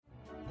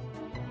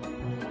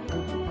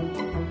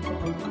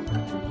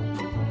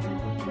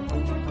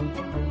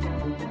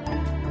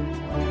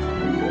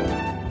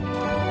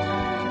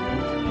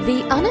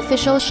The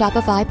unofficial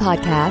Shopify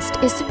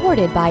podcast is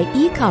supported by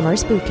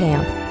E-commerce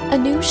Bootcamp, a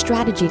new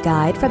strategy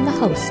guide from the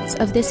hosts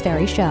of this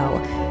very show.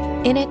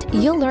 In it,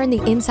 you'll learn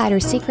the insider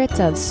secrets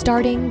of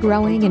starting,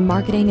 growing, and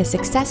marketing a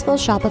successful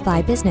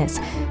Shopify business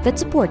that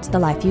supports the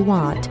life you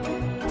want.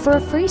 For a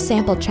free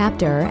sample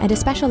chapter and a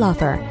special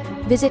offer,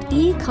 visit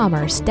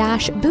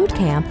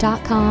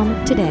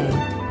ecommerce-bootcamp.com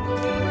today.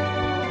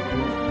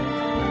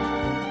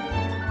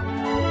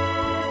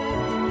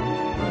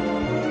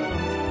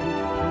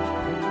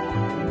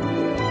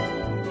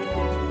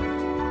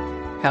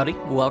 Howdy,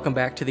 welcome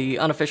back to the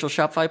unofficial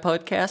Shopify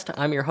podcast.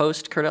 I'm your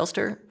host, Kurt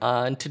Elster,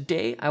 and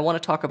today I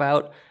want to talk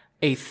about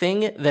a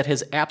thing that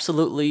has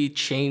absolutely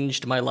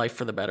changed my life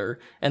for the better,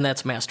 and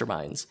that's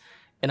Masterminds.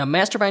 And a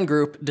mastermind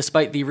group,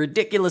 despite the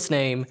ridiculous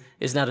name,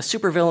 is not a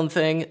supervillain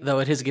thing, though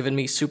it has given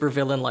me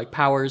supervillain-like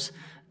powers,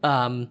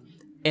 and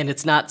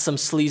it's not some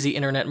sleazy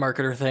internet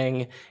marketer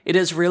thing. It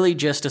is really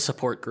just a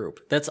support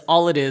group. That's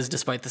all it is,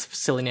 despite this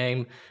silly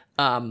name.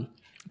 But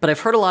I've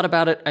heard a lot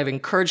about it. I've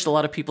encouraged a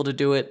lot of people to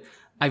do it.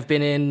 I've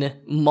been in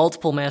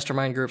multiple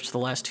mastermind groups for the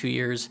last 2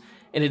 years,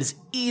 and it is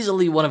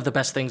easily one of the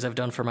best things I've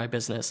done for my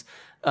business.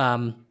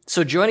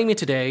 So joining me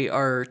today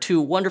are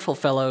two wonderful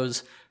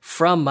fellows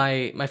from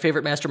my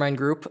favorite mastermind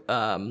group,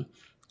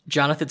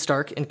 Jonathan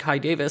Stark and Kai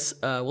Davis.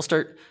 We'll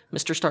start.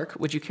 Mr. Stark,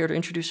 would you care to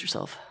introduce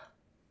yourself?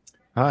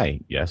 Hi,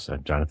 yes,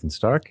 I'm Jonathan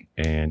Stark,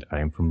 and I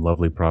am from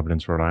lovely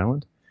Providence, Rhode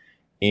Island.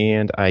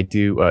 And I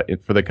do,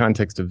 for the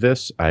context of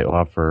this, I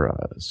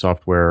offer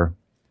software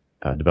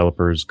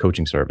developers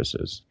coaching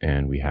services,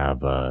 and we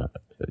have a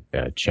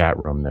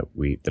chat room that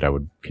I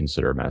would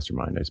consider a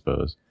mastermind, I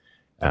suppose.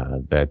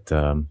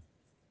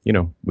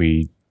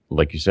 We,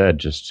 like you said,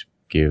 just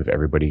give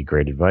everybody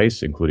great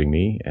advice, including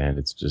me, and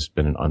it's just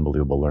been an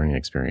unbelievable learning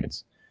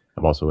experience.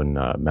 I'm also in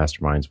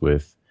masterminds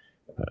with,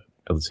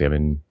 let's say I'm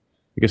in,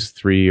 I guess,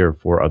 3 or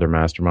 4 other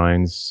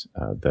masterminds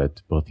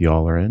that both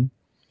y'all are in.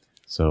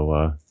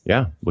 So,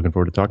 looking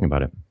forward to talking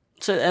about it.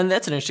 So, and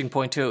that's an interesting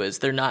point too, is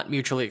they're not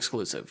mutually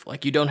exclusive.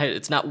 Like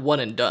it's not one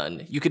and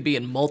done. You could be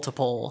in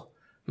multiple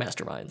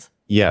masterminds.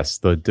 Yes,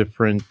 the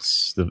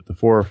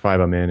 4 or 5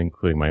 I'm in,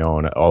 including my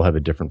own, all have a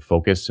different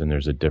focus, and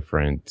there's a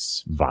different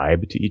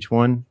vibe to each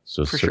one.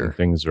 So certain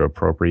things are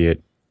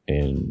appropriate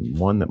in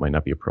one that might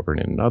not be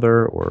appropriate in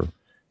another, or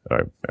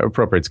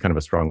appropriate is kind of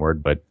a strong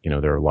word, but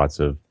there are lots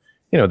of,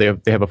 they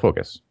have a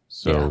focus.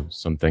 So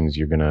some things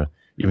you're gonna,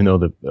 even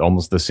though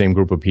almost the same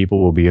group of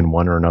people will be in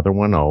one or another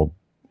one,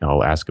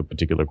 I'll ask a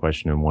particular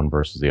question in one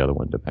versus the other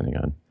one, depending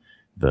on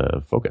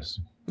the focus.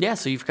 Yeah,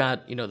 so you've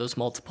got, those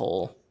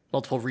multiple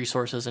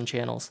resources and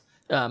channels.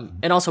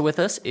 And also with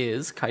us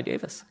is Kai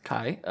Davis.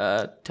 Kai,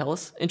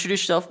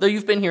 introduce yourself, though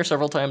you've been here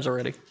several times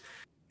already.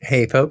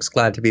 Hey, folks.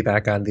 Glad to be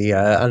back on the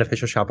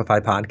unofficial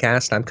Shopify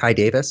podcast. I'm Kai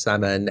Davis.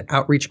 I'm an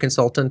outreach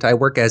consultant. I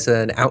work as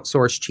an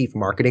outsourced chief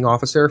marketing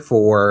officer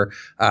for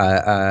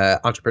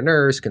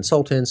entrepreneurs,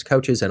 consultants,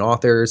 coaches, and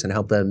authors, and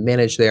help them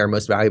manage their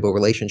most valuable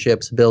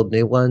relationships, build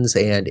new ones,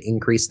 and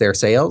increase their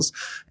sales.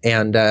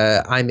 And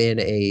I'm in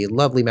a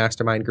lovely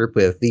mastermind group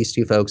with these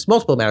two folks,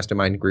 multiple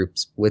mastermind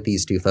groups with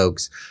these two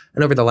folks.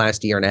 And over the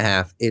last year and a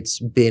half,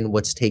 it's been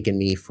what's taken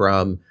me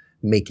from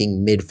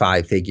making mid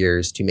 5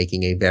 figures to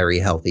making a very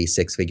healthy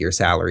 6-figure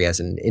salary as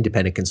an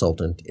independent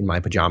consultant in my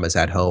pajamas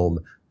at home.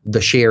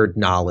 The shared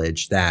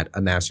knowledge that a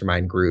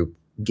mastermind group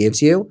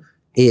gives you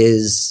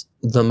is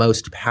the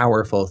most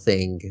powerful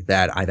thing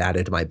that I've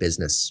added to my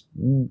business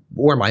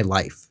or my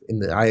life.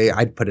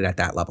 I'd put it at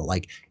that level.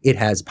 Like, it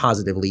has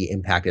positively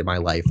impacted my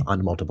life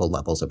on multiple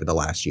levels over the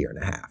last year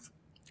and a half.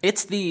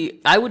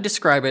 I would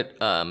describe it,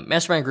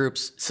 mastermind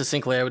groups,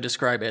 succinctly, I would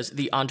describe as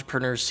the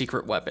entrepreneur's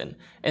secret weapon.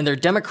 And they're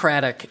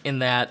democratic in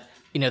that,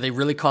 they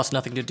really cost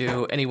nothing to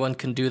do. Anyone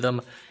can do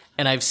them.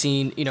 And I've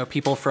seen,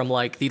 people from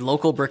like the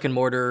local brick and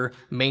mortar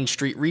Main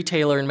Street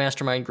retailer in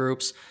mastermind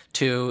groups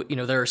to,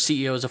 there are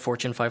CEOs of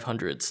Fortune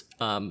 500s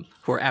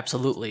who are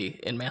absolutely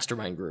in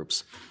mastermind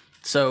groups.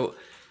 So,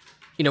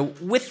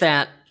 with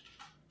that,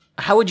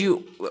 how do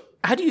you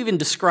even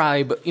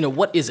describe,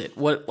 what is it?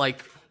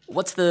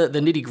 What's the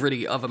nitty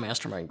gritty of a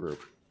mastermind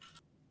group?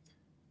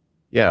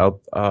 Yeah,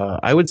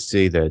 I would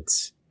say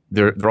that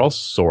they're all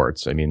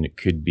sorts. I mean, it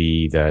could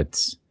be that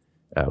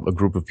a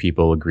group of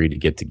people agree to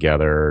get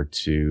together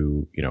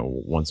to,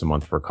 once a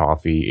month for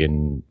coffee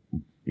in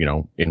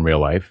real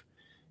life,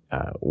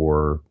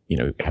 or,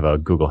 have a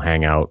Google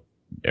Hangout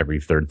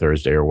every third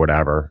Thursday or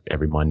whatever,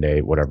 every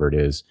Monday, whatever it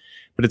is.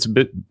 But it's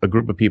a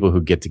group of people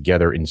who get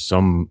together in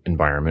some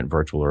environment,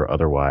 virtual or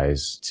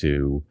otherwise,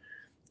 to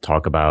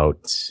talk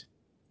about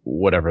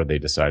whatever they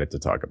decided to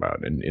talk about.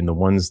 And in the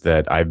ones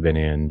that I've been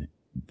in,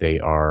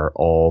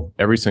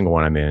 every single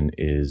one I'm in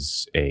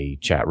is a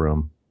chat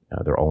room.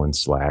 They're all in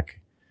Slack.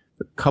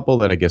 A couple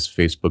that I guess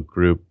Facebook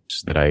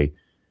groups that I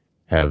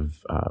have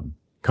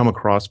come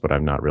across, but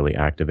I'm not really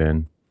active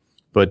in.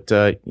 But,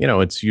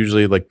 it's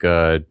usually like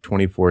a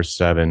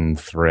 24/7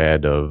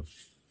 thread of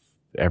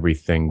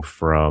everything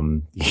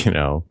from,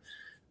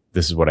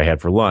 this is what I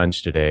had for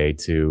lunch today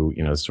to,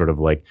 sort of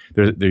like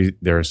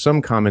there are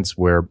some comments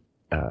where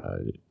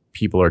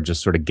people are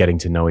just sort of getting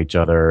to know each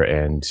other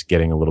and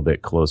getting a little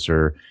bit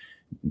closer,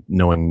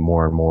 knowing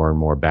more and more and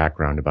more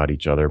background about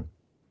each other.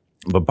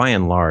 But by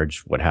and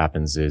large, what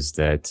happens is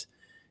that,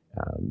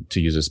 to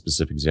use a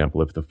specific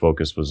example, if the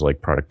focus was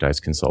like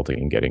productized consulting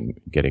and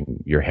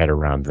getting your head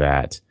around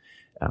that,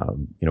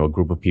 a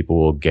group of people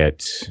will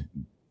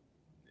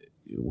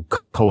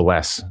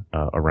coalesce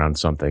around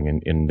something.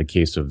 And in the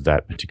case of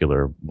that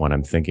particular one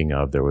I'm thinking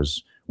of, there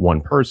was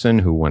one person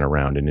who went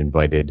around and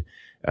invited,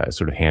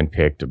 sort of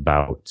handpicked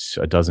about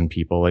a dozen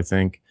people, I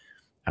think,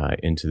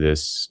 into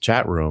this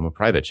chat room, a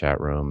private chat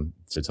room,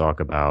 to talk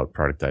about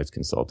productized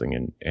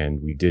consulting.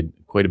 And we did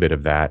quite a bit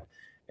of that,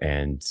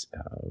 and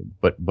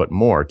but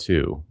more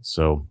too.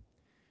 So,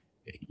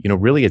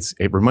 really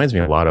it reminds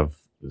me a lot of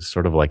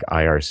sort of like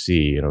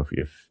IRC.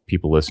 If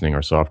people listening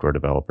are software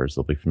developers,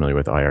 they'll be familiar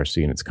with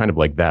IRC, and it's kind of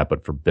like that,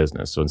 but for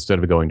business. So instead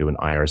of going to an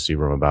IRC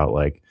room about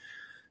like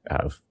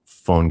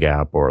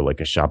PhoneGap or like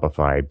a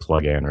Shopify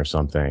plugin or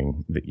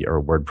something,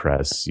 or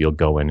WordPress, you'll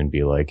go in and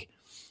be like,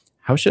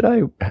 how should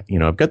I,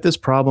 I've got this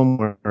problem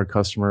where our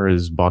customer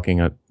is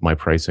balking at my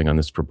pricing on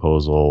this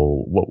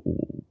proposal.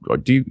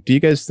 What do you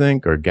guys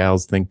think, or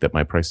gals think, that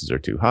my prices are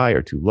too high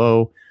or too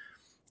low?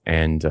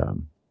 And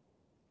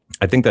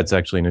I think that's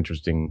actually an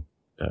interesting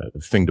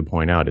thing to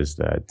point out, is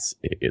that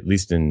at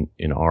least in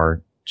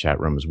our chat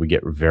rooms, we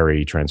get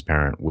very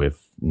transparent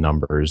with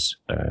numbers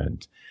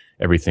and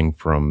everything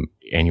from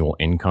annual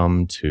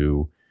income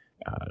to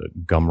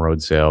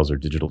Gumroad sales or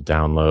digital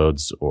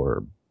downloads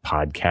or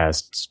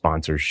podcast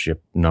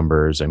sponsorship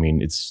numbers. I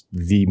mean, it's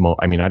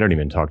I don't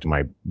even talk to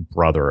my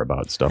brother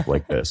about stuff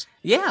like this.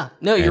 Yeah,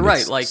 no, you're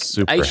right. Like,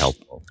 super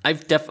helpful.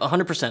 I've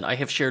 100%. I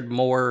have shared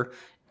more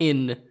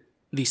in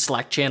the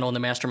Slack channel in the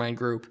Mastermind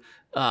group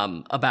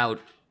about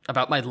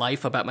my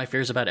life, about my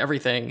fears, about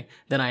everything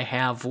than I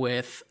have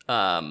with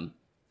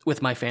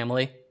my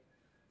family.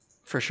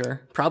 For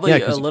sure. Probably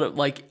a little,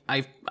 like,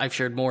 I've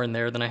shared more in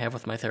there than I have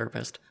with my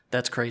therapist.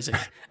 That's crazy.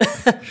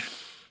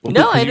 Well,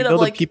 no, I ended up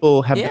like,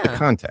 people have the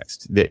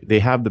context. They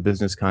have the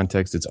business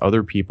context. It's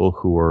other people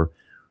who are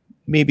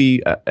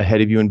maybe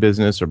ahead of you in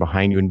business or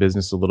behind you in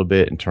business a little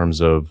bit in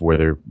terms of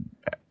where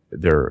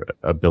their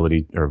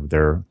ability or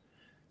their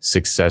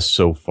success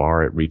so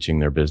far at reaching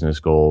their business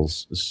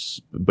goals.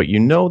 But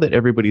that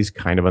everybody's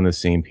kind of on the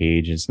same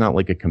page. It's not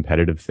like a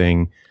competitive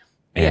thing.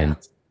 And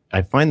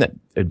I find that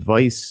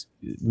advice,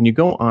 when you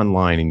go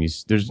online and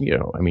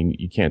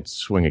you can't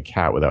swing a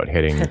cat without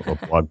hitting a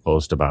blog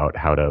post about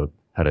how to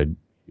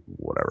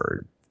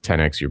whatever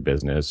 10x your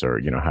business, or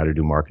how to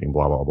do marketing,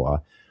 blah blah blah.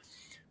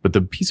 But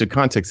the piece of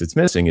context that's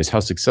missing is how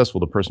successful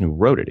the person who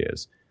wrote it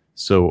is.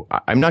 So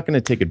I'm not going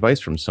to take advice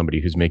from somebody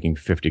who's making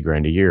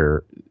 $50,000 a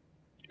year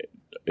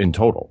in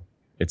total.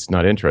 It's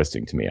not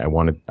interesting to me. I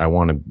want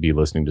to be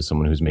listening to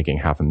someone who's making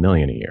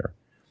 $500,000 a year.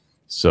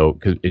 So,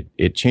 because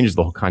it changes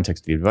the whole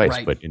context of the advice,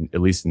 right. But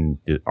at least in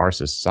our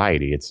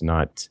society, it's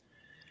not.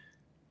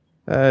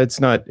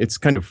 It's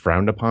kind of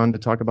frowned upon to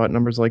talk about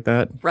numbers like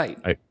that. Right.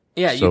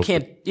 You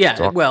can't.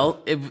 Yeah.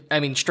 Well,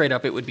 straight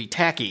up, it would be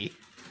tacky,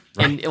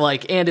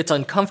 right. and it's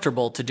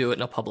uncomfortable to do it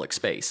in a public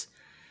space.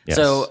 Yes.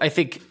 So I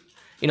think,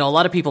 a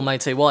lot of people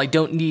might say, well, I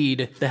don't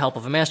need the help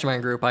of a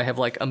mastermind group. I have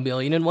like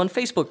 1,000,001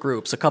 Facebook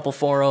groups, a couple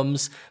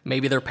forums,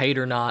 maybe they're paid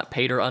or not,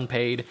 paid or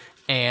unpaid,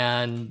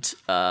 and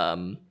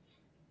and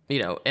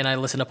I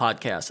listen to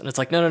podcasts. And it's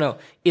like, no.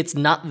 It's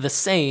not the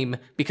same,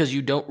 because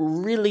you don't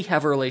really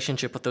have a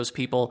relationship with those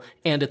people,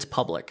 and it's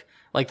public.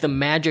 Like, the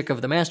magic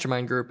of the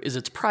mastermind group is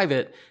it's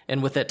private,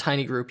 and with that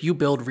tiny group, you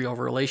build real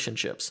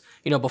relationships.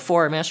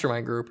 Before our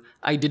mastermind group,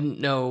 I didn't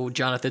know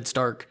Jonathan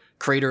Stark,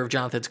 creator of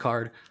Jonathan's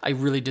Card. I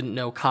really didn't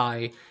know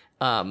Kai.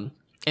 And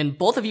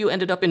both of you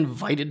ended up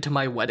invited to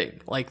my wedding.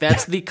 Like,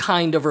 that's the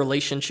kind of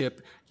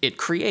relationship it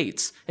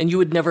creates. And you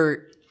would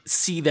never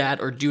see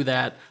that or do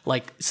that,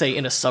 like, say,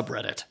 in a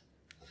subreddit.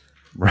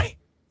 Right.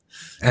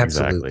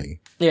 Absolutely. Exactly.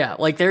 Yeah,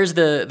 like, there's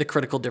the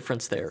critical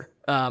difference there.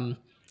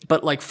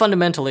 But like,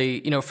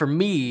 fundamentally, for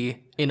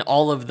me, and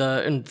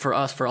for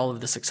us, for all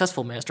of the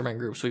successful mastermind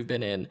groups we've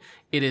been in,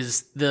 it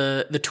is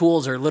the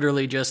tools are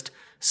literally just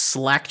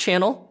Slack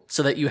channel,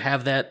 so that you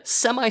have that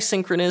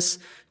semi-synchronous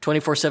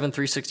 24/7,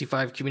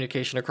 365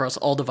 communication across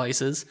all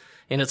devices,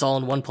 and it's all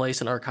in one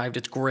place and archived.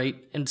 It's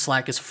great, and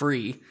Slack is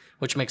free,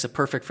 which makes it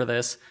perfect for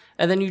this.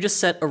 And then you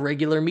just set a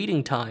regular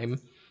meeting time.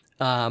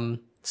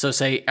 So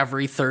say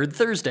every third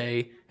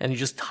Thursday, and you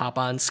just hop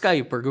on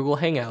Skype or Google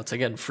Hangouts.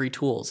 Again, free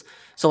tools.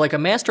 So like a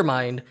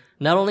mastermind,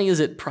 not only is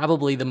it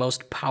probably the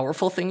most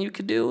powerful thing you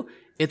could do,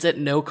 it's at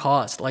no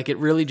cost. Like, it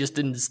really just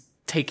is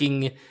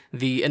taking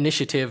the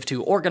initiative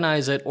to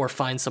organize it or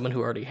find someone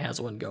who already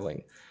has one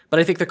going. But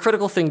I think the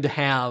critical thing to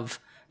have,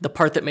 the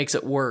part that makes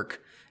it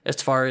work,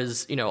 as far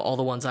as, all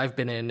the ones I've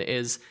been in,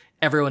 is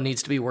everyone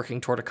needs to be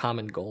working toward a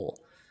common goal.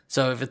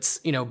 So if it's,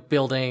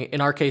 building,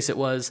 in our case, it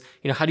was,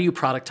 how do you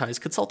productize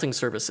consulting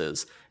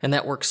services? And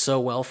that works so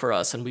well for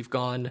us. And we've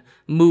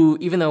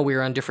even though we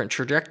were on different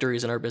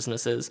trajectories in our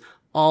businesses,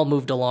 all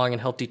moved along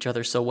and helped each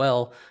other so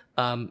well.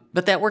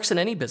 But that works in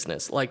any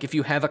business. Like, if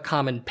you have a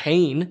common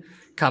pain,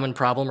 common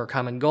problem, or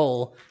common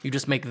goal, you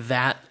just make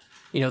that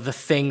the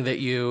thing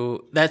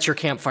that's your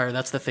campfire.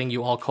 That's the thing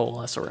you all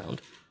coalesce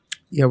around.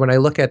 Yeah, when I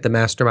look at the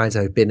masterminds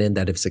I've been in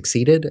that have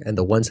succeeded and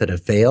the ones that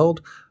have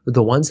failed,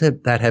 the ones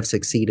that have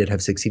succeeded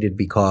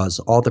because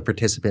all the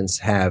participants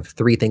have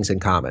three things in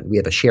common. We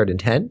have a shared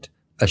intent,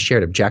 a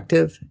shared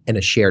objective, and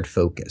a shared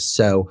focus.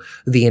 So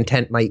the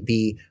intent might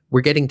be we're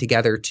getting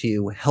together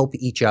to help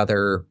each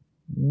other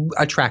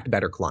attract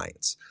better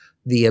clients.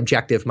 The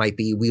objective might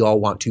be we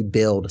all want to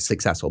build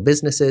successful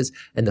businesses,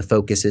 and the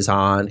focus is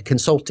on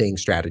consulting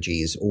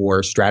strategies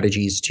or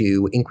strategies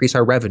to increase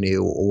our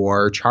revenue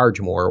or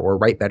charge more or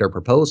write better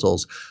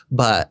proposals.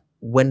 But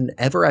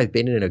whenever I've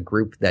been in a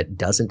group that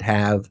doesn't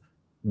have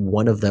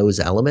one of those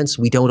elements,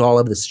 we don't all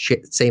have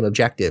the same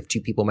objective. Two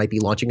people might be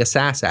launching a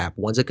SaaS app.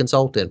 One's a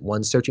consultant.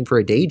 One's searching for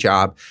a day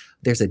job.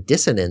 There's a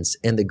dissonance,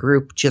 and the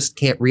group just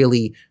can't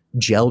really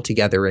gel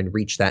together and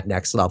reach that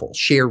next level,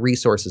 share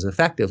resources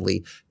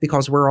effectively,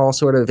 because we're all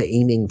sort of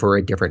aiming for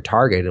a different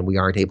target and we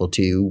aren't able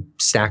to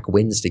stack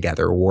wins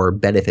together or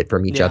benefit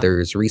from each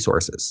other's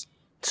resources.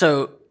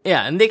 So,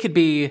 yeah, and they could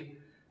be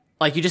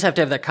like, you just have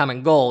to have that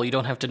common goal. You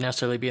don't have to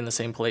necessarily be in the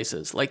same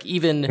places. Like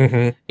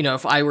even,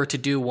 if I were to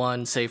do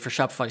one, say for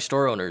Shopify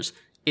store owners,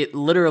 it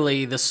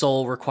literally, the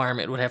sole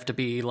requirement would have to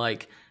be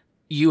like,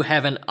 you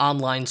have an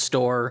online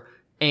store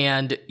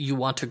and you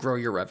want to grow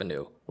your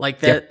revenue.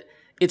 Like that. Yep.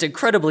 It's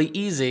incredibly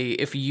easy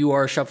if you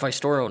are a Shopify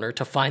store owner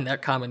to find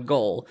that common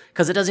goal,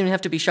 because it doesn't even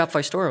have to be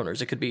Shopify store owners.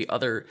 It could be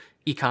other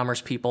e-commerce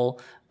people,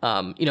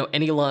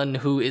 anyone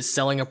who is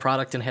selling a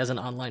product and has an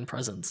online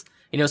presence.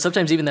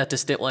 Sometimes even that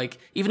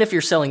even if you're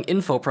selling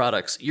info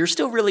products, you're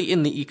still really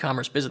in the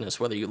e-commerce business,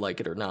 whether you like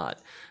it or not.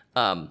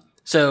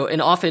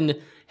 And often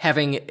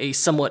having a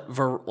somewhat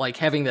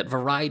having that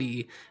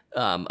variety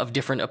of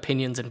different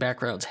opinions and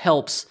backgrounds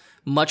helps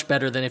much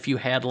better than if you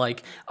had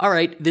all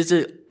right,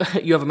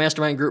 you have a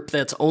mastermind group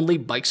that's only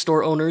bike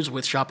store owners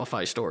with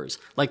Shopify stores.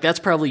 Like that's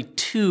probably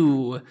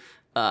too,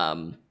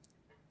 it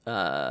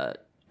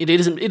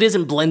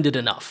isn't blended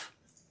enough.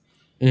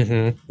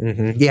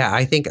 Yeah,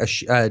 I think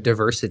a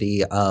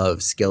diversity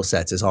of skill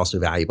sets is also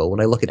valuable.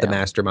 When I look at the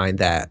mastermind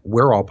that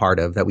we're all part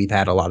of, that we've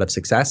had a lot of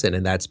success in,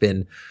 and that's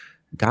been,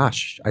 I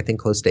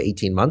think close to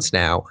 18 months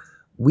now,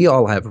 we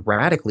all have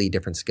radically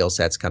different skill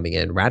sets coming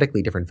in,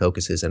 radically different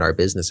focuses in our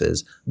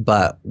businesses.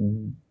 But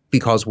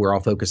because we're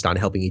all focused on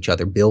helping each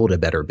other build a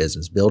better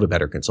business, build a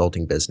better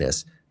consulting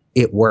business,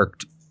 it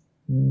worked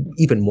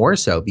even more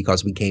so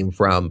because we came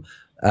from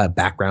a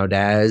background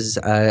as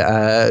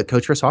a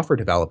coach for software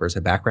developers,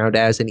 a background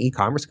as an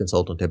e-commerce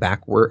consultant, a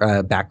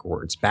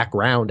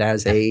background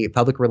as a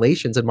public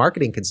relations and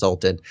marketing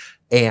consultant.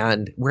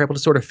 And we're able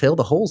to sort of fill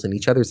the holes in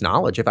each other's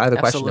knowledge. If I have a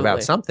question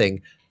about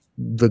something,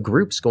 the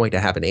group's going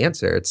to have an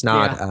answer. It's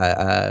not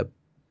a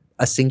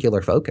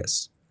singular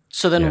focus.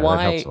 So then why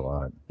that helps a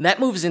lot. That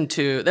moves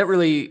into, that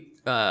really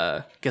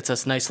gets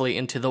us nicely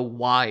into the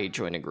why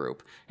join a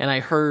group. And I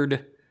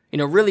heard,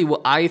 really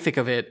what I think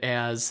of it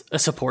as a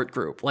support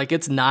group. Like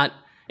it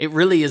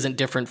really isn't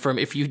different from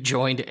if you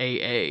joined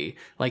AA.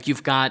 Like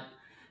you've got,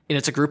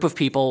 it's a group of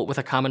people with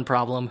a common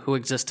problem who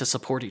exist to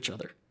support each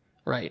other.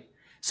 Right.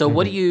 So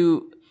what do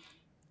you,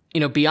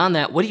 beyond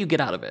that, what do you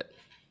get out of it?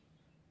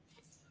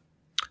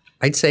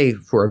 I'd say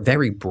for a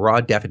very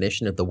broad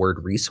definition of the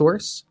word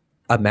resource,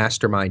 a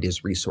mastermind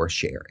is resource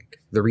sharing.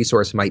 The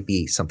resource might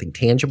be something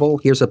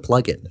tangible. Here's a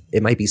plugin.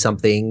 It might be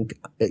something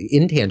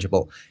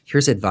intangible.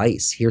 Here's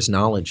advice. Here's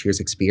knowledge. Here's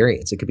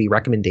experience. It could be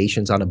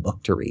recommendations on a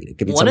book to read. It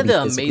could be one of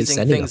the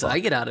amazing things I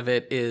get out of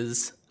it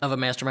of a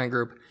mastermind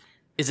group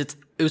is it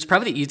was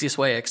probably the easiest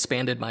way I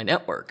expanded my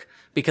network.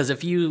 Because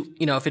if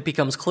if it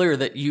becomes clear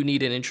that you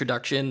need an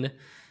introduction,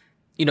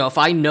 if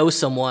I know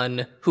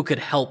someone who could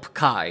help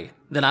Kai,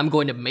 then I'm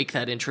going to make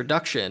that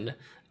introduction.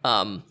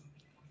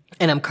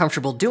 And I'm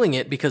comfortable doing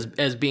it because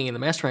as being in the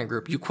mastermind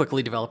group, you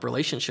quickly develop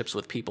relationships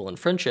with people and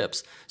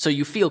friendships. So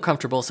you feel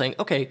comfortable saying,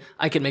 okay,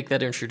 I can make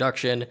that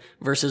introduction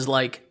versus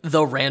like the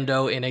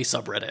rando in a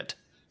subreddit.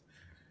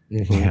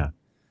 Yeah.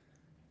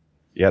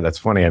 Yeah, that's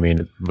funny. I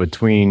mean,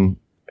 between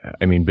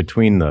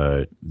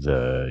the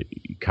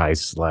Kai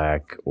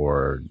Slack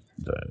or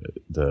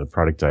the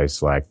Productize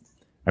Slack,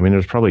 I mean,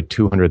 there's probably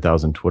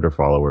 200,000 Twitter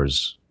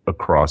followers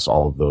across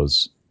all of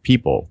those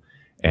people.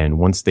 And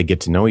once they get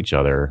to know each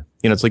other,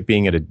 it's like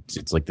being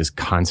it's like this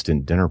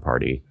constant dinner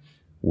party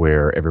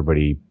where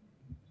everybody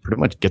pretty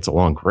much gets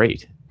along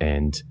great.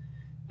 And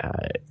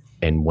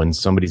when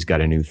somebody's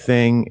got a new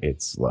thing,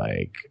 it's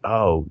like,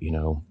 oh,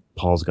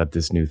 Paul's got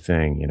this new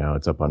thing,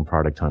 it's up on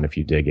Product Hunt. If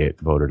you dig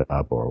it, vote it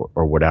up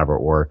or whatever.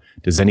 Or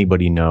does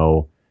anybody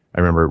know, I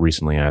remember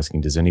recently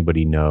asking, does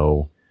anybody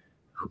know,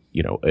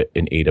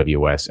 an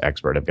AWS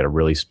expert? I've got a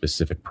really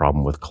specific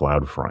problem with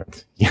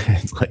CloudFront.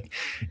 It's like,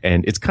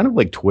 and it's kind of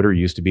like Twitter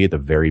used to be at the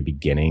very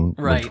beginning.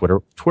 Right.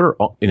 Twitter,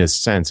 in a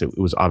sense, it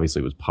was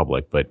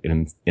public, but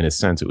in a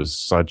sense, it was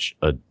such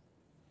a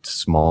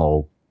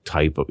small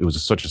it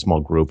was such a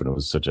small group, and it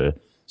was such a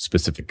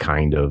specific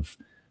kind of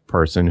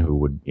person who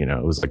would,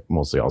 it was like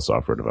mostly all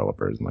software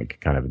developers and like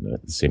kind of in the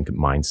same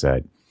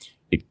mindset.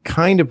 it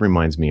kind of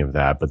reminds me of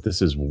that, but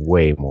this is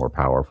way more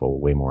powerful,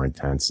 way more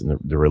intense. And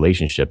the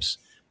relationships,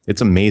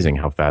 it's amazing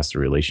how fast the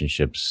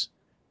relationships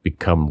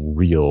become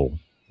real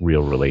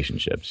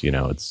relationships. You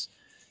know, it's,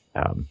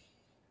 I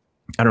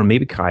don't know,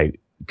 maybe Kai,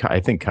 I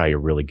think Kai, you're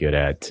really good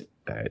at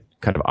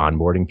kind of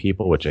onboarding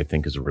people, which I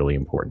think is a really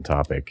important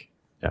topic.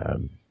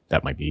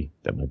 That might be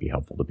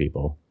helpful to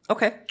people.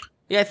 Okay.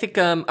 Yeah, I think,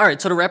 all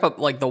right, so to wrap up,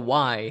 like the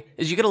why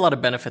is you get a lot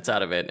of benefits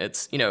out of it.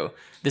 It's, you know,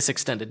 this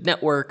extended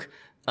network,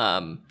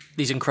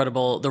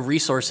 the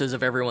resources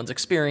of everyone's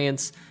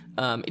experience,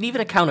 and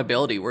even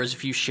accountability. Whereas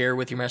if you share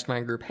with your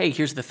mastermind group, hey,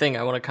 here's the thing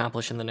I want to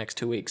accomplish in the next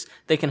 2 weeks,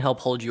 they can help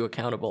hold you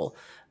accountable.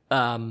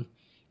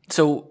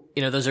 So,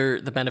 you know, those are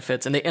the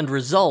benefits, and the end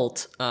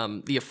result,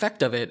 the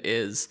effect of it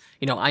is,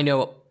 you know, I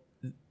know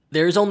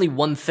there's only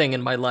one thing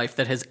in my life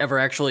that has ever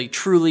actually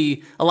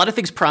truly, a lot of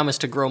things promise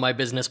to grow my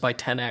business by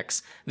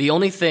 10x. The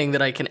only thing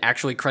that I can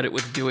actually credit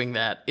with doing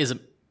that is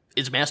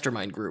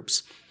mastermind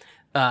groups.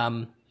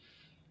 But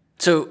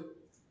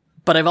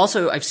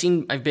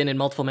I've been in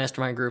multiple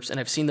mastermind groups and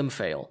I've seen them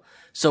fail.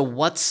 So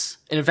and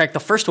in fact, the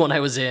first one I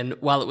was in,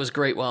 while it was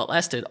great while it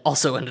lasted,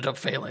 also ended up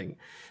failing.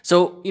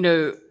 So, you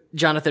know,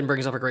 Jonathan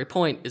brings up a great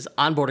point, is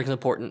onboarding is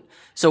important.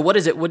 So what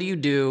is it? What do you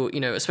do?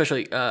 You know,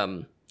 especially,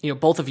 you know,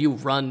 both of you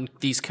run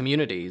these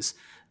communities.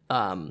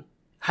 How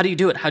do you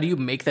do it? How do you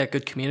make that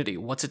good community?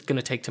 What's it going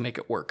to take to make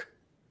it work?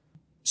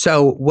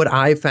 So what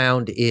I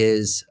found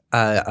is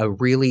a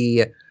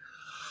really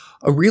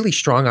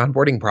strong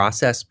onboarding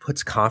process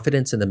puts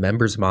confidence in the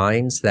members'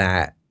 minds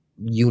that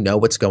you know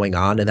what's going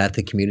on and that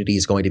the community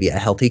is going to be a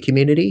healthy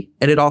community.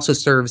 And it also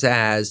serves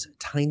as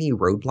tiny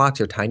roadblocks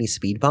or tiny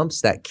speed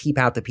bumps that keep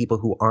out the people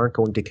who aren't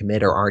going to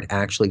commit or aren't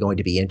actually going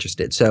to be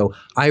interested. So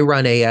I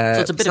run so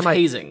it's a bit of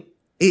hazing.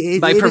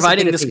 By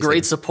providing this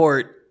great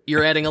support,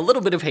 you're adding a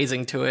little bit of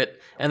hazing to it.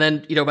 And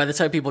then, you know, by the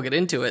time people get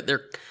into it,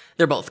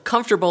 they're both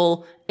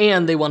comfortable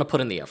and they want to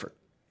put in the effort.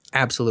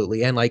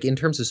 Absolutely. And like in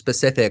terms of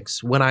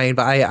specifics, when I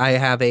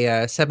have a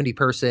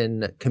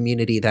 70-person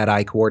community that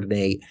I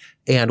coordinate,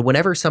 and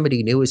whenever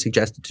somebody new is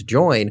suggested to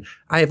join,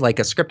 I have like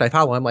a script I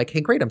follow. I'm like,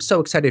 hey, great, I'm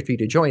so excited for you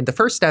to join. The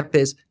first step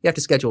is you have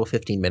to schedule a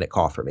 15-minute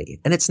call for me.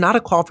 And it's not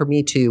a call for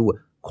me to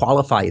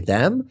qualify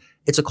them.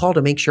 It's a call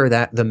to make sure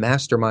that the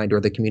mastermind or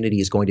the community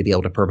is going to be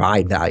able to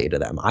provide value to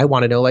them. I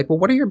want to know, like, well,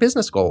 what are your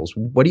business goals?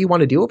 What do you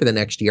want to do over the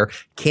next year?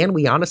 Can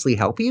we honestly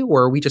help you?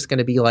 Or are we just going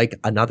to be like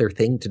another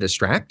thing to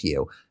distract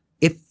you?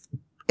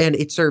 And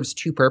it serves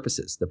two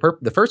purposes.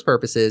 The first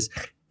purpose is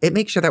it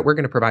makes sure that we're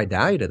going to provide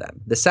value to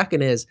them. The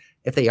second is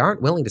if they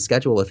aren't willing to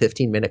schedule a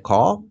 15-minute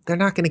call, they're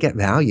not going to get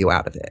value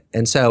out of it.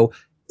 And so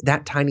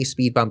that tiny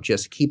speed bump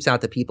just keeps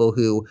out the people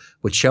who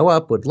would show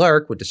up, would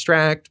lurk, would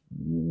distract,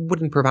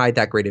 wouldn't provide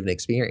that great of an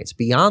experience.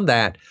 Beyond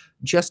that,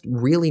 just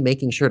really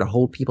making sure to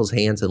hold people's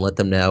hands and let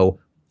them know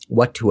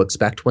what to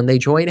expect when they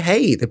join.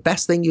 Hey, the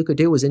best thing you could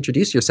do is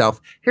introduce yourself.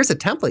 Here's a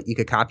template you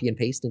could copy and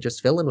paste and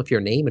just fill in with your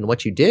name and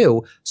what you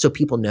do so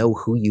people know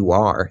who you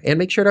are. And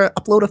make sure to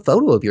upload a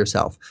photo of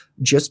yourself.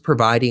 Just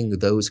providing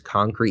those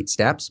concrete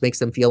steps makes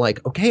them feel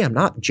like, okay, I'm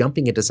not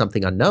jumping into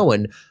something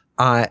unknown.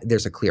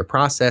 There's a clear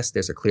process.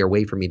 There's a clear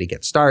way for me to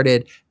get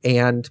started.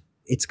 And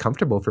it's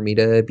comfortable for me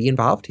to be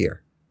involved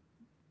here.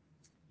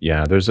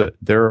 Yeah,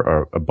 there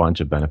are a bunch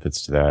of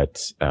benefits to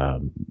that.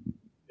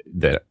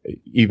 That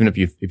even if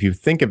you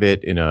think of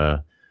it in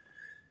a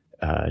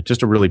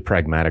just a really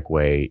pragmatic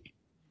way,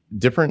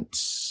 different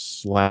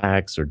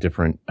Slacks or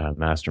different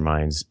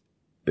masterminds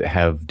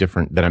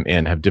that I'm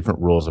in have different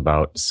rules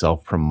about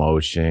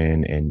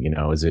self-promotion, and you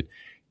know,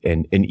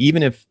 and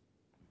even if,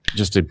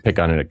 just to pick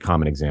on a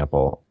common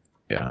example,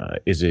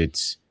 is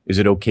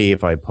it okay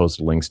if I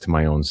post links to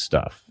my own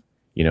stuff?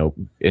 You know,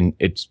 and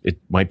it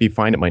might be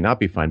fine, it might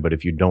not be fine, but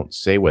if you don't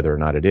say whether or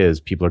not it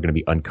is, people are going to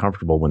be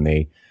uncomfortable when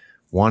they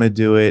want to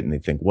do it, and they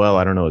think, well,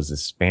 I don't know, is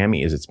this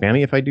spammy? Is it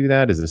spammy if I do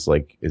that? Is this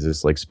like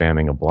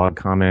spamming a blog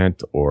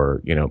comment,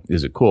 or, you know,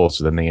 is it cool?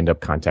 So then they end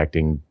up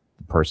contacting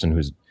the person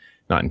who's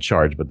not in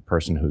charge, but the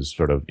person who's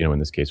sort of, you know, in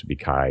this case would be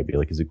Kai, be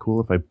like, is it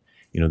cool if I,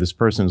 you know, this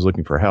person is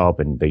looking for help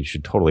and they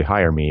should totally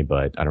hire me,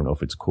 but I don't know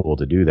if it's cool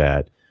to do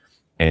that.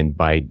 And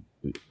by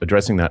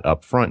addressing that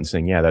up front and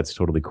saying, yeah, that's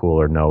totally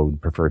cool, or no,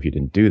 prefer if you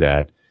didn't do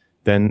that,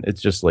 then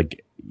it's just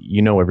like,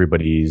 you know,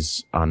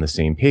 everybody's on the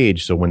same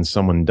page. So when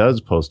someone does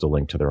post a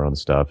link to their own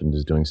stuff and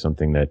is doing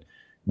something that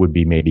would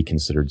be maybe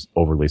considered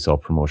overly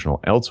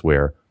self-promotional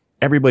elsewhere,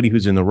 everybody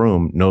who's in the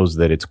room knows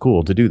that it's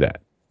cool to do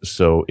that.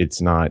 So it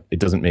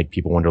doesn't make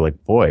people wonder,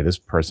 like, boy, this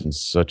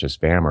person's such a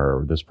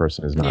spammer, or this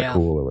person is not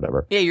cool, or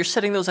whatever. Yeah, you're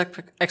setting those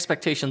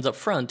expectations up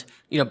front,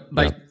 you know,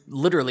 by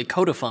literally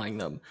codifying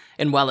them.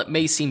 And while it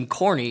may seem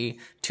corny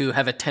to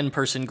have a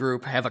 10-person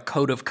group have a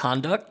code of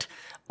conduct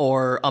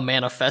or a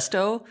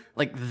manifesto,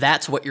 like,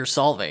 that's what you're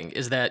solving,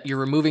 is that you're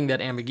removing that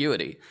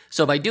ambiguity.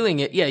 So by doing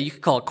it, yeah, you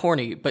could call it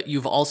corny, but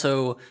you've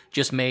also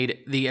just made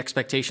the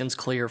expectations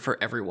clear for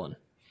everyone.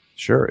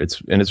 Sure.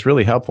 It's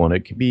really helpful. And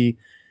it can be,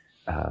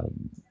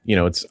 you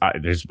know,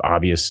 there's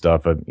obvious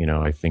stuff. You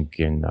know, I think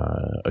in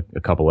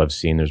a couple I've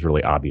seen, there's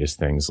really obvious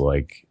things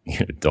like, you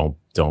know,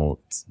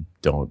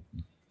 don't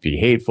be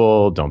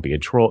hateful, don't be a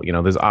troll.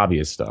 There's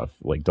obvious stuff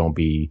like don't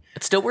be.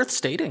 It's still worth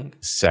stating.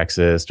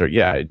 Sexist or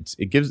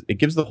it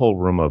gives the whole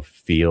room a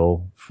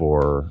feel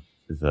for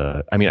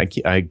the. I mean,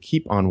 I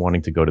keep on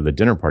wanting to go to the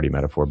dinner party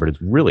metaphor, but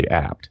it's really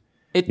apt.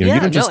 You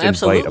don't just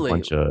invite a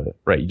bunch of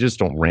You just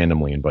don't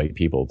randomly invite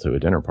people to a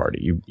dinner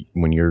party.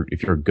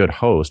 If you're a good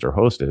host or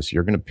hostess,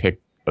 you're going to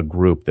pick a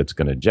group that's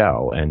going to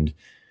gel. And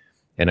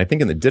I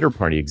think in the dinner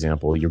party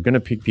example, you're going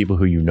to pick people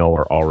who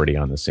are already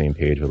on the same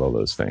page with all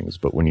those things.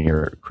 But when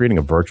you're creating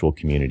a virtual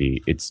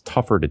community, it's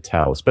tougher to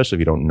tell, especially if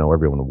you don't know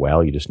everyone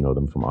well. You just know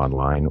them from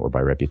online or by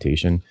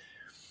reputation.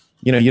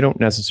 You don't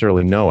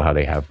necessarily know how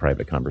they have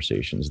private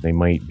conversations. They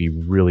might be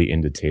really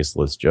into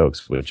tasteless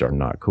jokes, which are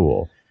not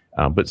cool.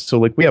 But so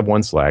like we have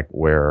one Slack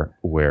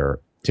where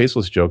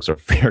tasteless jokes are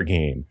fair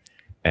game,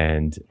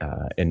 and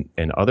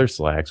other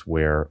Slacks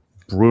where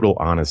brutal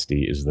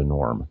honesty is the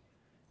norm.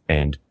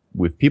 And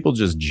if people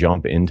just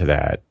jump into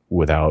that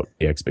without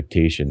the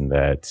expectation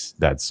that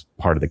that's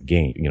part of the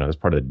game, that's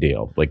part of the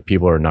deal. Like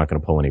people are not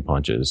going to pull any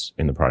punches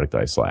in the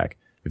productized Slack.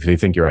 If they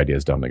think your idea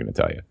is dumb, they're going to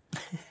tell you,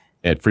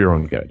 and for your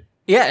own good.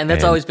 Yeah, and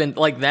that's always been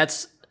like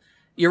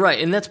you're right,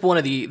 and that's one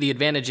of the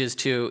advantages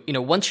too.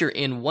 Once you're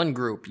in one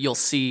group, you'll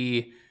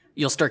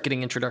start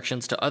getting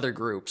introductions to other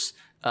groups,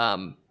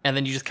 and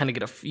then you just kind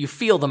of you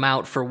feel them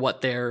out for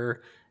what the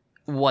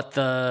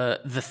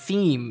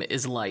theme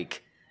is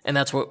like, and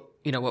that's what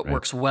what right.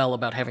 works well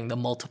about having the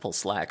multiple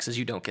Slacks is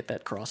you don't get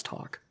that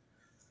crosstalk.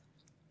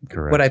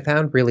 Correct. What I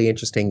found really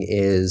interesting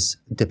is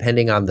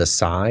depending on the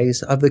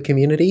size of the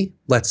community,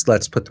 let's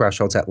put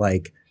thresholds at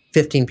like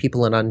 15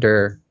 people and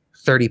under,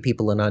 30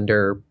 people and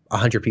under,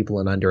 100 people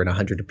and under, and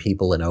 100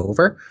 people and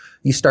over,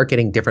 you start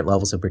getting different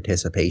levels of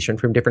participation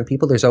from different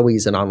people. There's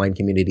always in online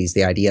communities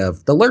the idea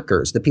of the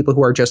lurkers, the people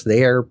who are just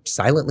there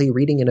silently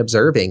reading and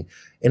observing.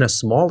 In a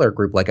smaller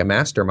group like a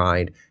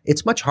mastermind,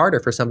 it's much harder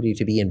for somebody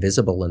to be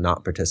invisible and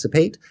not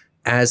participate.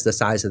 As the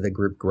size of the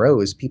group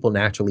grows, people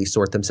naturally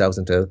sort themselves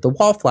into the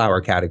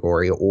wallflower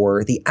category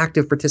or the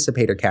active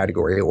participator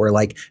category or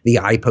like the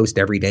I post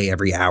every day,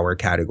 every hour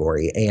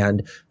category.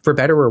 And for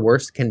better or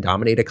worse, can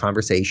dominate a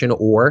conversation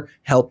or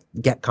help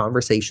get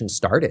conversations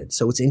started.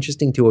 So it's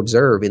interesting to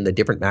observe in the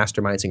different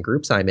masterminds and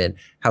groups I'm in,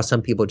 how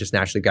some people just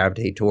naturally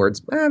gravitate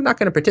towards, I'm not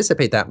going to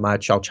participate that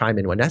much. I'll chime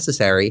in when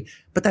necessary.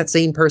 But that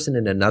same person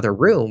in another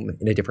room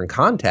in a different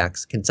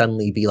context can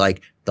suddenly be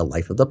like the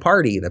life of the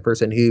party, the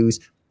person who's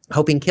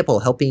helping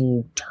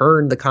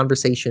turn the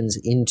conversations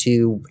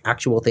into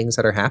actual things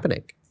that are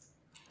happening.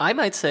 I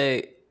might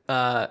say,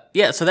 so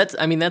that's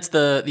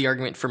the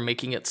argument for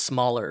making it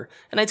smaller.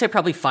 And I'd say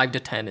probably 5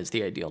 to 10 is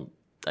the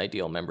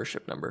ideal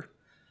membership number.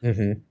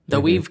 Mm-hmm. Though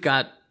we've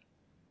got,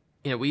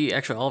 we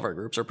actually, all of our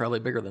groups are probably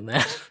bigger than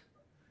that.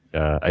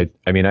 I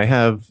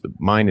have,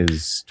 mine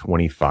is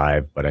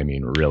 25, but I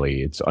mean,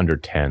 really it's under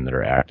 10 that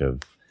are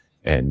active.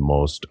 And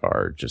most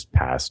are just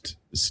past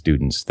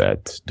students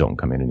that don't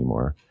come in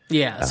anymore.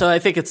 Yeah, so I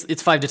think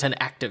it's 5 to 10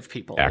 active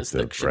people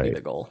should right. be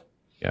the goal.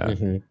 Yeah,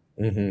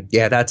 mm-hmm. Mm-hmm.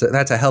 Yeah, that's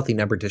a healthy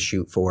number to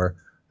shoot for.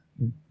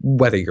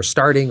 Whether you're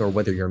starting or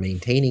whether you're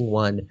maintaining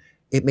one,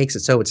 it makes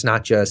it so it's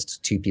not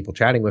just two people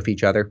chatting with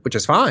each other, which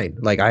is fine.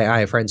 Like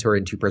I have friends who are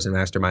in 2-person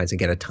masterminds and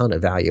get a ton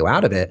of value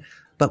out of it.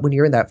 But when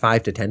you're in that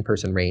 5 to 10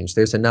 person range,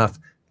 there's enough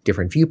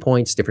different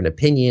viewpoints, different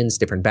opinions,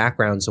 different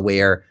backgrounds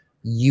where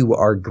you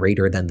are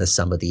greater than the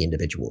sum of the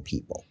individual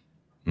people.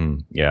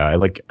 Yeah, I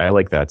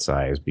like that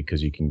size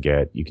because you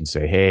can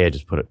say, hey, I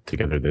just put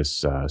together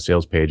this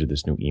sales page or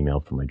this new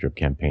email for my drip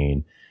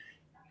campaign.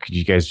 Could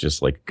you guys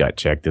just like gut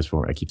check this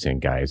for me? I keep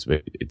saying guys,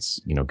 but it's,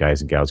 guys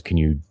and gals, can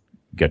you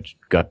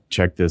gut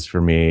check this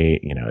for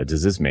me?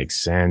 Does this make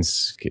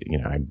sense?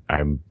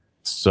 I'm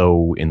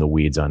so in the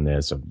weeds on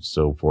this. I'm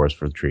so forest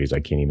for the trees.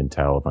 I can't even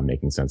tell if I'm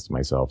making sense to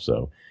myself.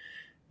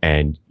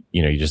 And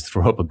you just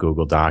throw up a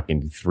Google Doc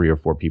and 3 or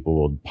 4 people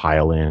will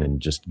pile in and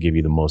just give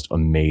you the most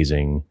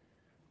amazing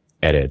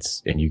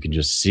edits. And you can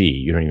just see,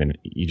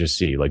 you just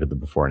see like the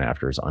before and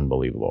after is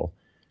unbelievable.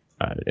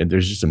 And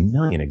there's just a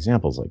million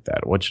examples like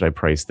that. What should I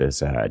price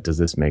this at? Does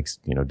it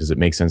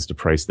make sense to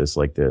price this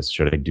like this?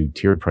 Should I do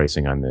tiered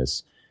pricing on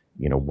this?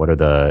 What are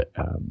the,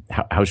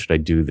 how should I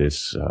do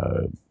this?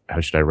 How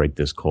should I write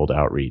this cold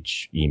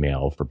outreach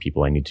email for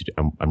people I need to do?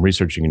 I'm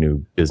researching a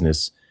new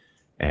business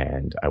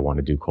and I want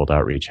to do cold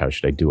outreach. How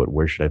should I do it?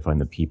 Where should I find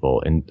the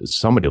people? And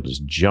somebody will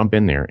just jump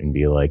in there and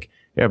be like,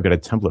 yeah, I've got a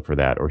template for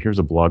that. Or here's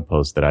a blog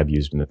post that I've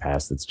used in the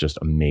past that's just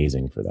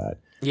amazing for that.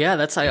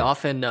 Yeah, I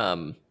often,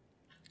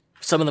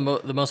 some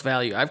of the most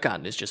value I've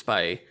gotten is just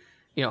by,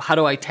 how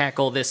do I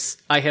tackle this?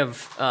 I have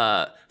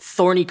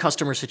thorny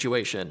customer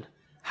situation.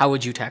 How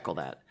would you tackle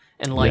that?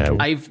 And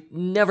I've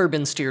never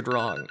been steered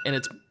wrong. And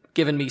it's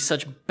given me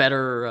such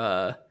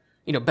better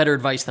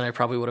advice than I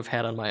probably would have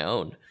had on my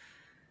own.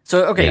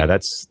 So, okay, yeah,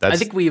 that's. I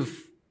think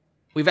we've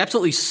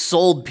absolutely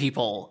sold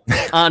people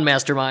on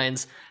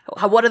masterminds.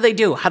 What do they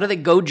do? How do they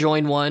go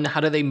join one? How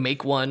do they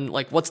make one?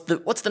 Like, what's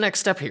the next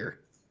step here?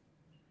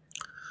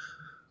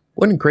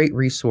 One great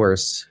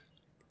resource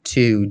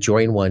to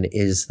join one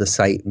is the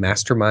site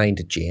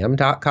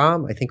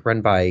mastermindjam.com, I think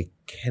run by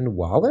Ken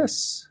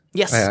Wallace.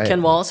 Yes,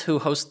 Ken Wallace,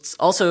 who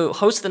also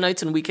hosts the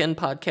Nights and Weekend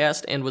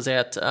podcast and was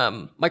at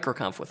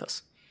MicroConf with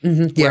us.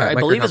 Mm-hmm. Yeah, I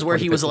believe is where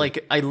he was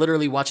like, I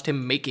literally watched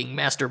him making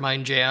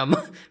Mastermind Jam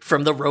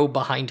from the row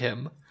behind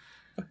him.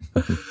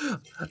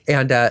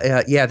 And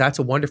that's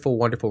a wonderful,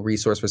 wonderful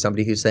resource for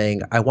somebody who's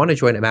saying, I want to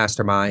join a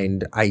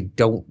mastermind. I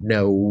don't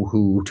know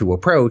who to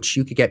approach.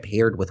 You could get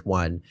paired with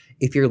one.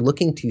 If you're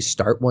looking to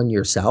start one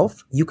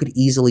yourself, you could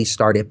easily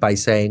start it by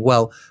saying,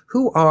 well,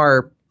 who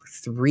are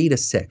 3 to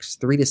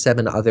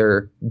 7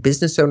 other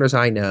business owners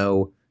I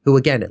know who,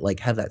 again,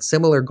 like have that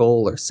similar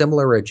goal or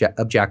similar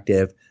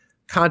objective?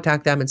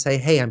 Contact them and say,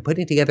 hey, I'm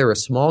putting together a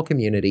small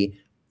community.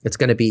 It's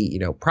going to be,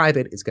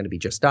 private. It's going to be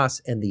just us.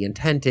 And the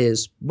intent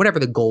is whatever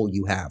the goal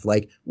you have,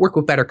 like work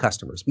with better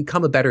customers,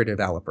 become a better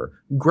developer,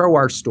 grow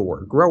our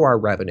store, grow our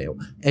revenue,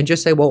 and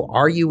just say, well,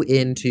 are you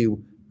in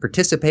to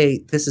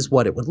participate? This is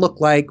what it would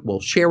look like. We'll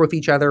share with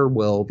each other.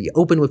 We'll be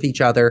open with each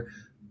other.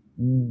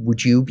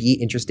 Would you be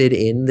interested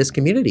in this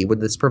community? Would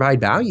this provide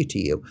value to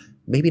you?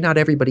 Maybe not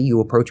everybody you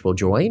approach will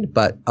join,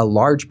 but a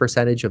large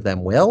percentage of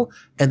them will.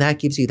 And that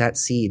gives you that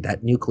seed,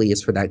 that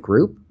nucleus for that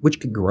group, which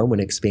could grow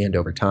and expand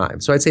over time.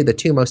 So I'd say the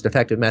 2 most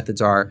effective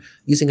methods are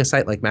using a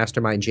site like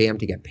Mastermind Jam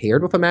to get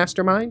paired with a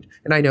mastermind.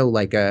 And I know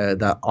like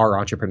the Our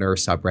Entrepreneur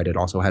subreddit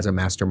also has a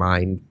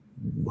mastermind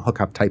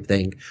hookup type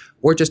thing,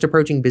 or just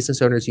approaching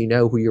business owners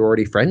who you're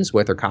already friends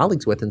with or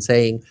colleagues with and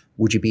saying,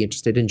 would you be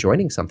interested in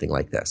joining something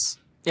like this?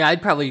 Yeah,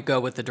 I'd probably go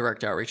with the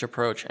direct outreach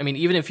approach. I mean,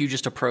 even if you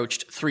just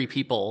approached 3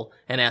 people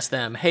and asked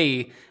them,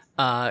 hey,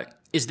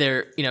 is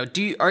there,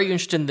 are you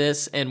interested in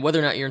this? And whether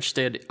or not you're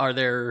interested,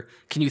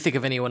 can you think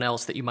of anyone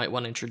else that you might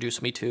want to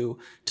introduce me to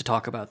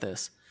talk about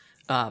this?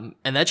 And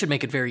that should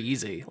make it very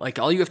easy. Like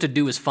all you have to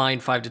do is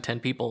find 5 to 10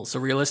 people. So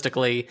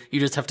realistically, you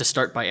just have to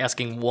start by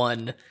asking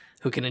one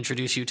who can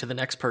introduce you to the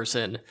next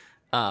person,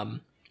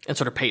 and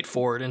sort of pay it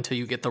forward until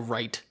you get the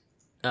right,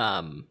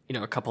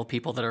 a couple of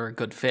people that are a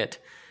good fit.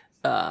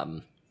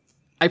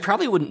 I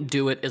probably wouldn't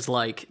do it as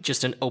like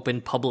just an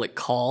open public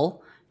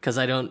call because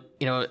I don't,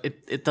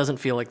 it doesn't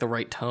feel like the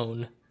right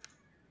tone.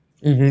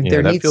 Mm-hmm.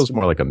 Yeah, that feels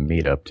more like a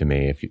meetup to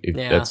me. If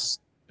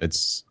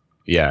it's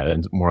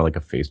more like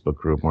a Facebook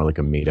group, more like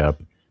a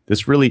meetup.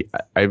 This really,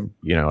 I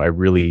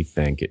really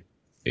think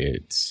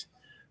it's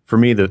for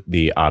me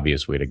the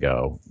obvious way to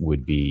go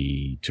would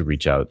be to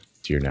reach out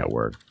to your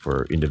network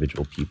for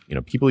individual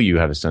people, people you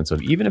have a sense of,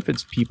 even if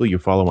it's people you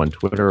follow on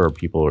Twitter or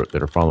people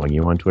that are following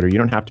you on Twitter. You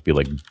don't have to be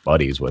like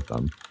buddies with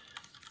them,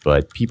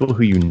 but people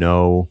who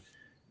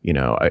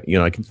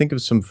I can think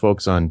of some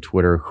folks on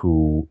Twitter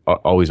who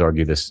always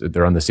argue this.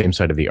 They're on the same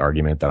side of the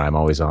argument that I'm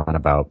always on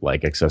about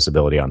like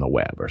accessibility on the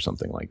web or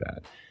something like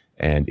that.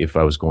 And if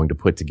I was going to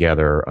put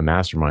together a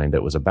mastermind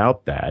that was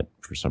about that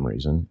for some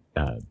reason,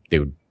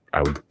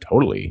 I would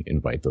totally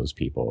invite those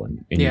people,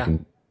 and you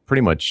can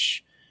pretty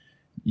much.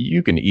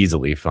 You can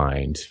easily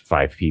find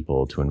 5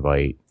 people to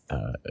invite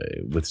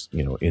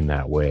in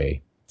that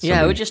way.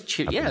 Yeah, I would just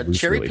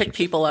cherry pick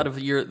people out of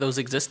those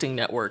existing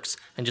networks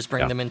and just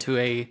bring them into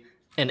an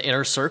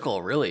inner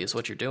circle. Really, is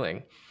what you're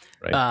doing.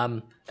 Right.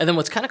 And then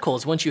what's kind of cool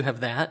is once you have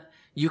that,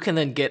 you can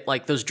then get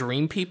like those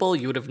dream people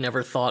you would have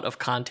never thought of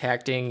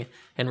contacting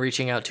and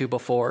reaching out to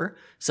before.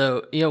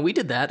 So we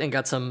did that and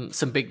got some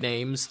big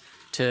names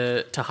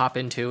to hop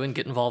into and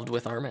get involved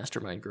with our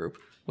mastermind group.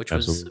 Which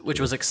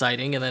was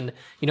exciting, and then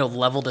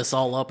leveled us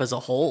all up as a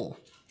whole.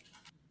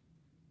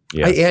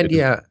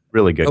 Yes,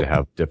 really good to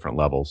have different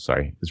levels.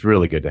 Sorry, it's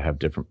really good to have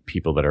different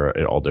people that are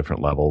at all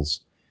different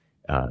levels.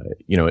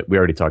 We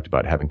already talked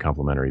about having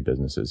complementary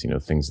businesses.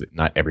 Things that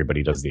not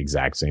everybody does the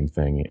exact same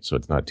thing, so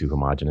it's not too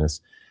homogenous.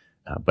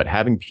 But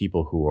having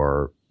people who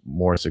are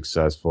more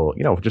successful,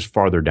 just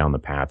farther down the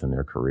path in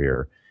their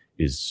career,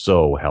 is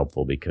so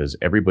helpful because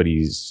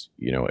everybody's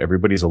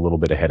a little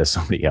bit ahead of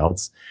somebody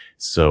else.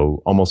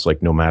 So almost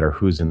like no matter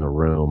who's in the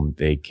room,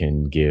 they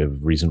can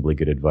give reasonably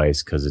good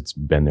advice because it's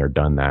been there,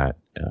 done that,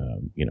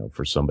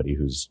 for somebody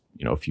who's,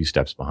 a few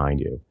steps behind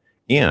you.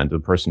 And the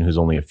person who's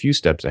only a few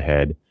steps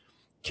ahead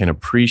can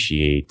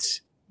appreciate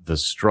the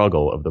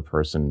struggle of the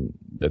person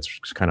that's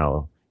kind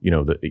of,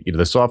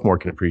 the sophomore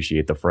can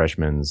appreciate the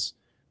freshman's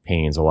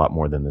pains a lot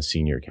more than the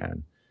senior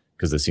can.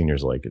 Because the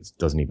senior's like, it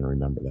doesn't even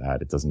remember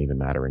that. It doesn't even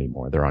matter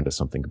anymore. They're onto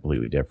something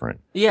completely different.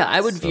 Yeah, I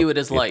would view it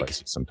as like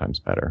sometimes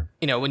better.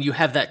 When you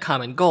have that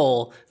common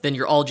goal, then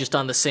you're all just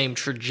on the same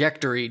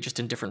trajectory, just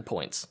in different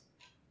points.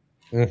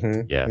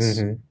 Mm-hmm.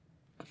 Yes.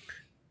 Mm-hmm.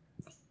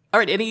 All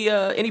right.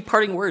 Any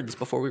parting words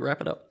before we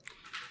wrap it up?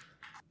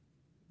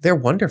 They're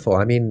wonderful.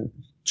 I mean,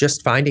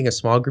 just finding a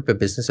small group of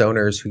business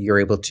owners who you're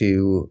able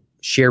to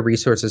share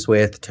resources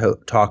with, to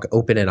talk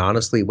open and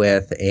honestly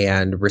with,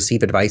 and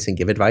receive advice and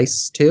give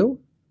advice to,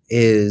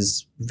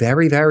 is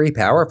very, very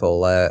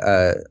powerful.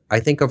 I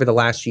think over the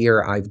last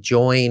year, I've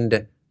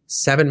joined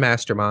 7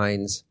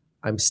 masterminds.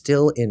 I'm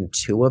still in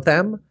 2 of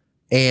them.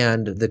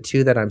 And the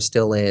 2 that I'm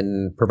still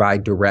in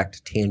provide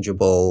direct,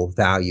 tangible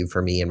value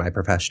for me in my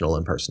professional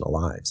and personal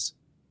lives.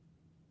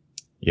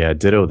 Yeah,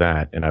 ditto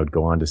that. And I would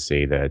go on to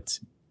say that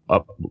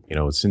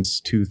since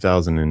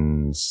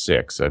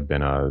 2006, I've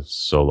been a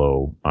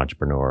solo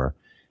entrepreneur.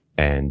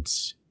 And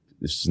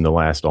this is in the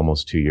last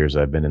almost 2 years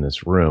I've been in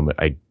this room.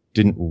 I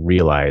didn't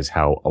realize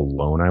how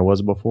alone I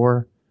was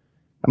before.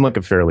 I'm like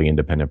a fairly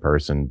independent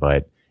person,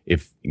 but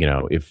if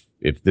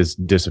this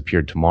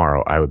disappeared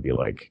tomorrow, I would be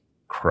like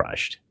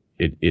crushed.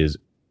 It is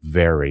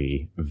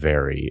very,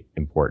 very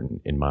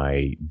important in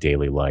my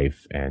daily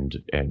life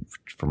and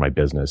for my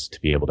business to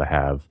be able to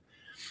have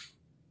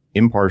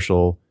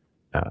impartial,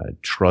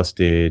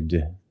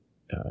 trusted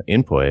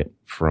input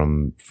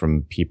from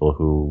people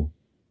who,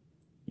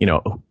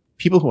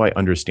 people who I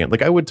understand.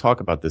 Like I would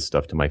talk about this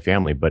stuff to my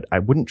family, but I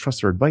wouldn't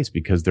trust their advice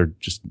because they're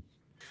just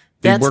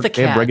they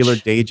have regular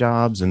day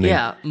jobs and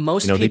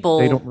most people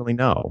they don't really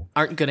know,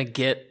 aren't going to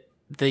get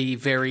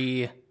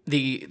the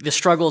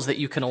struggles that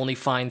you can only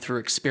find through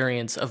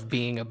experience of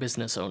being a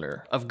business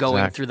owner, of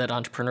going through that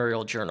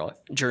entrepreneurial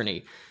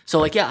journey.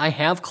 So I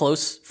have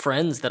close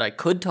friends that I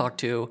could talk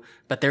to,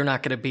 but they're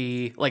not going to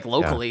be like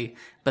locally. Yeah.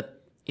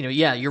 But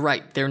you're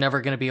right. They're never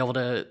going to be able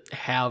to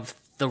have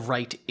the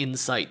right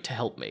insight to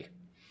help me.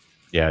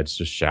 Yeah, it's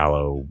just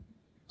shallow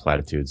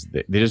platitudes.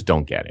 They just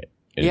don't get it.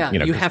 And,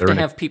 you have to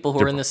have people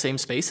who are in the same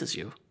space as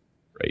you.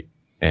 Right.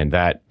 And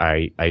that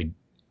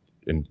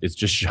and it's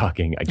just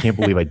shocking. I can't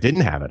believe I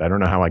didn't have it. I don't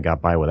know how I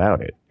got by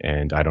without it.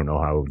 And I don't know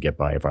how I would get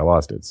by if I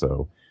lost it.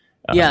 So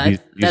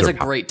that's a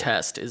great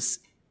test. Is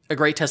a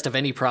great test of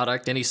any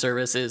product, any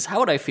service is, how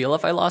would I feel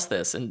if I lost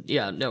this? And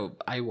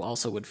I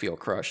also would feel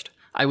crushed.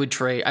 I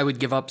would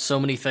give up so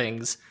many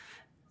things,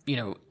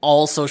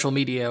 all social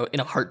media in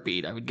a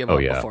heartbeat. I would give up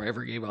before I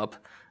ever gave up.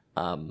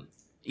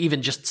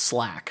 Even just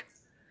Slack,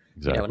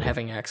 and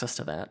having access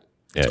to that.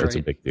 It's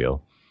a big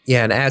deal.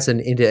 Yeah, and as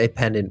an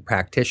independent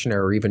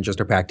practitioner or even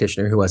just a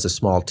practitioner who has a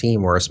small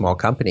team or a small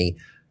company,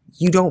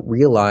 you don't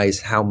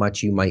realize how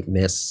much you might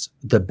miss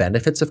the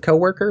benefits of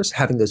coworkers,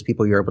 having those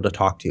people you're able to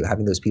talk to,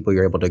 having those people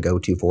you're able to go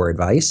to for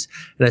advice.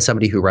 And as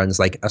somebody who runs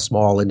like a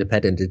small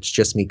independent, it's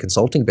just me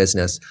consulting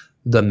business,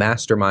 the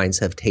masterminds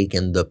have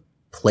taken the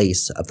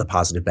place of the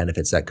positive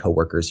benefits that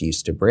coworkers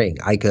used to bring.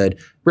 I could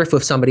riff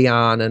with somebody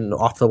on an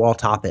off-the-wall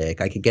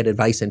topic. I could get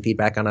advice and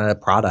feedback on a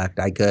product.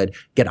 I could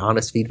get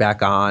honest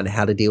feedback on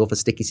how to deal with a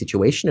sticky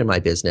situation in my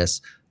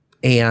business.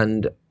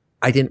 And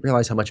I didn't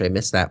realize how much I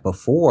missed that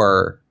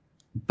before.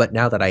 But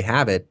now that I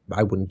have it,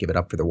 I wouldn't give it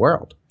up for the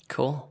world.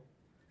 Cool.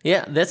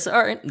 Yeah, that's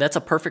all right. That's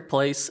a perfect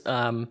place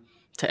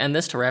to end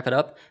this, to wrap it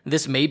up.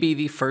 This may be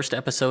the first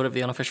episode of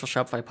the Unofficial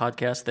Shopify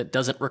podcast that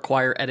doesn't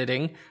require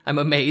editing. I'm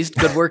amazed.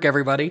 Good work,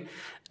 everybody.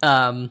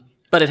 But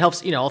it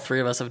helps, all three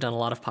of us have done a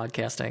lot of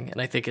podcasting,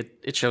 and I think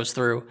it shows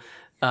through.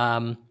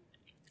 And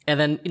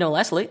then,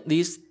 lastly,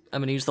 I'm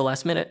going to use the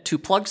last minute to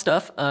plug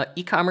stuff.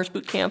 E-commerce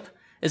bootcamp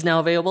is now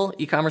available,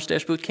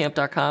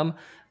 ecommerce-bootcamp.com.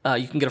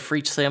 You can get a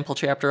free sample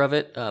chapter of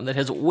it that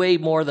has way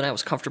more than I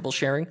was comfortable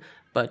sharing,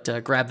 but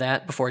grab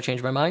that before I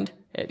change my mind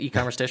at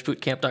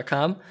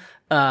ecommerce-bootcamp.com.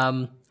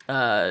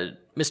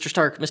 Mr.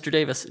 Stark, Mr.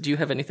 Davis, do you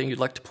have anything you'd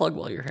like to plug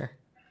while you're here?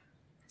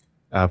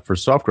 For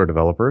software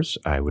developers,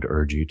 I would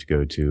urge you to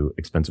go to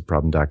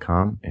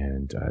expensiveproblem.com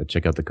and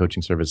check out the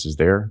coaching services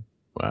there.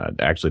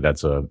 Actually,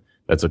 that's a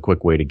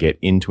quick way to get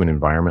into an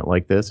environment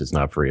like this. It's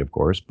not free, of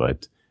course,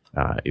 but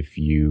if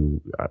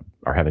you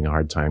are having a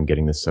hard time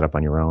getting this set up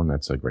on your own,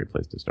 that's a great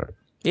place to start.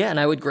 Yeah, and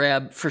I would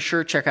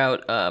check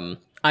out,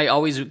 I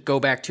always go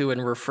back to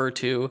and refer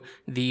to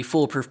the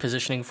foolproof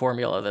positioning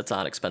formula that's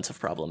on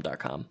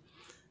expensiveproblem.com.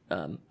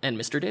 And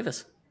Mr.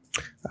 Davis.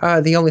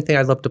 The only thing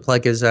I'd love to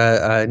plug is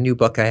a new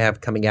book I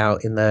have coming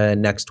out in the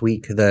next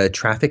week, The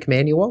Traffic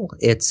Manual.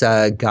 It's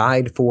a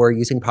guide for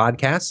using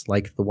podcasts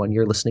like the one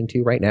you're listening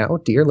to right now,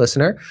 dear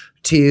listener,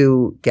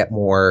 to get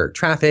more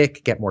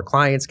traffic, get more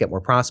clients, get more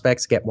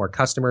prospects, get more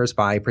customers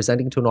by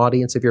presenting to an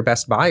audience of your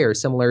best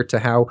buyers, similar to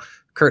how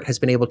Kurt has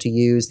been able to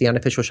use the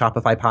Unofficial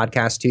Shopify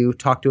podcast to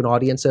talk to an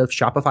audience of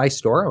Shopify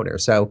store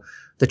owners. So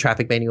the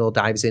Traffic Manual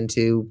dives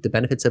into the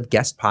benefits of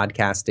guest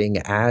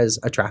podcasting as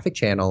a traffic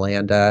channel.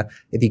 And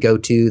if you go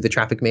to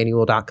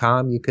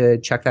thetrafficmanual.com, you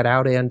could check that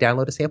out and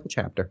download a sample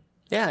chapter.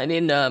 Yeah, and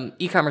in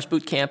e-commerce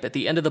bootcamp, at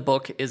the end of the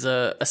book is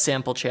a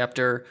sample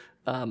chapter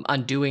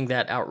on doing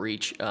that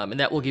outreach. And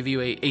that will give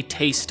you a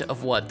taste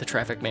of what the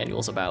Traffic Manual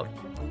is about.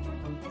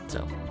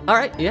 So, all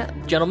right. Yeah,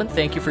 gentlemen,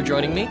 thank you for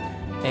joining me.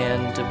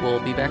 And we'll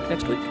be back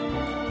next week.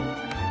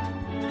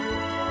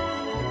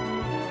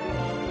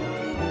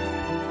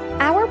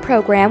 Our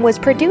program was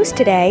produced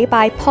today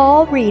by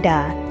Paul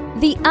Rita.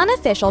 The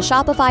Unofficial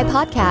Shopify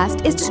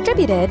podcast is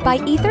distributed by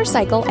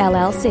EtherCycle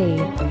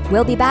LLC.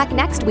 We'll be back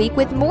next week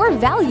with more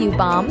value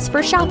bombs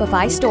for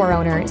Shopify store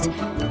owners.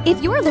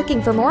 If you're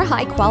looking for more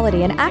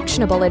high-quality and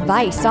actionable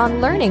advice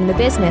on learning the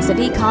business of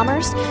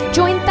e-commerce,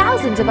 join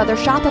thousands of other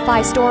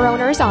Shopify store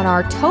owners on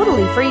our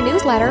totally free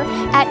newsletter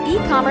at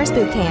e-commerce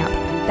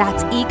bootcamp.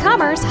 That's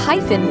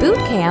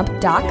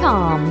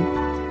ecommerce-bootcamp.com.